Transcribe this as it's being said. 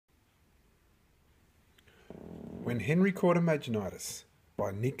When Henry Caught Imaginitis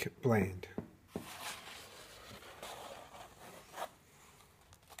by Nick Bland.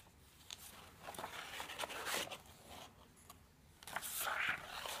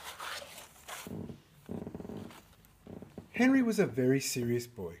 Henry was a very serious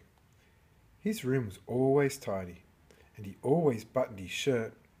boy. His room was always tidy, and he always buttoned his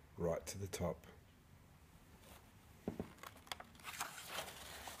shirt right to the top.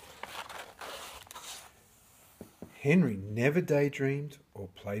 Henry never daydreamed or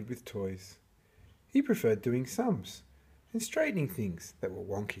played with toys. He preferred doing sums and straightening things that were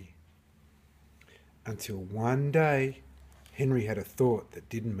wonky. Until one day, Henry had a thought that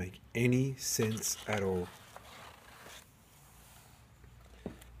didn't make any sense at all.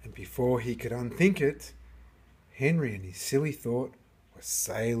 And before he could unthink it, Henry and his silly thought were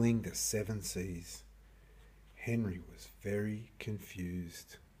sailing the seven seas. Henry was very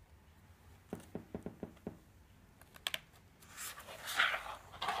confused.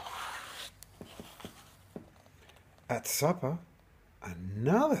 At supper,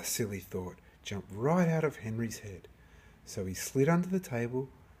 another silly thought jumped right out of Henry's head, so he slid under the table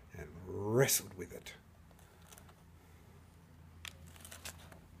and wrestled with it.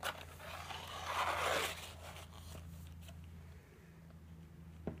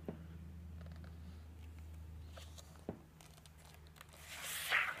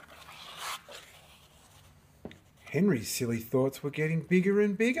 Henry's silly thoughts were getting bigger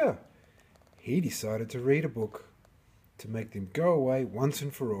and bigger. He decided to read a book to make them go away once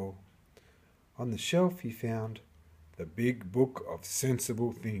and for all. On the shelf he found the Big Book of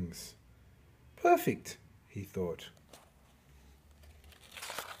Sensible Things. Perfect, he thought.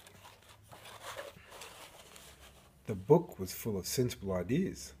 The book was full of sensible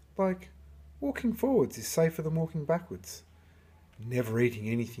ideas, like walking forwards is safer than walking backwards, never eating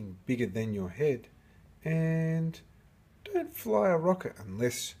anything bigger than your head, and don't fly a rocket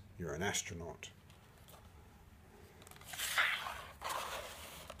unless you're an astronaut.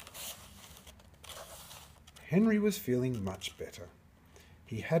 Henry was feeling much better.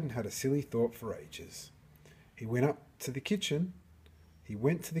 He hadn't had a silly thought for ages. He went to the kitchen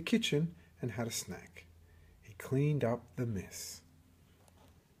and had a snack. He cleaned up the mess.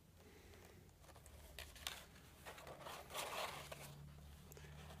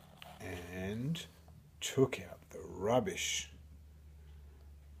 And took out the rubbish.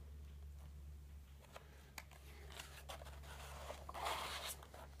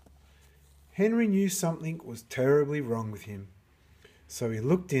 Henry knew something was terribly wrong with him, so he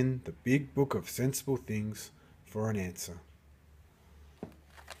looked in the Big Book of Sensible Things for an answer.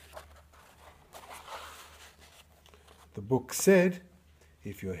 The book said,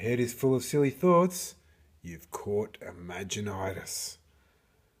 if your head is full of silly thoughts, you've caught Imaginitis.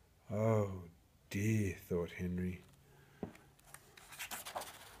 Oh dear, thought Henry.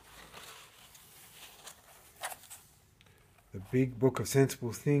 The Big Book of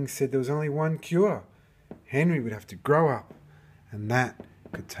Sensible Things said there was only one cure. Henry would have to grow up, and that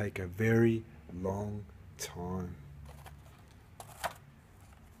could take a very long time.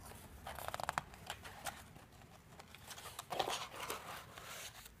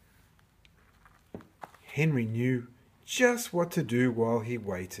 Henry knew just what to do while he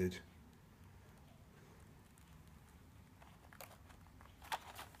waited.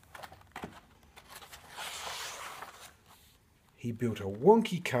 He built a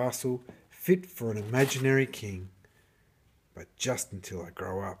wonky castle fit for an imaginary king. But just until I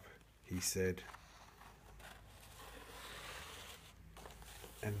grow up, he said.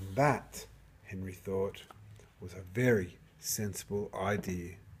 And that, Henry thought, was a very sensible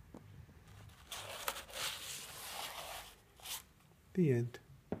idea. The end.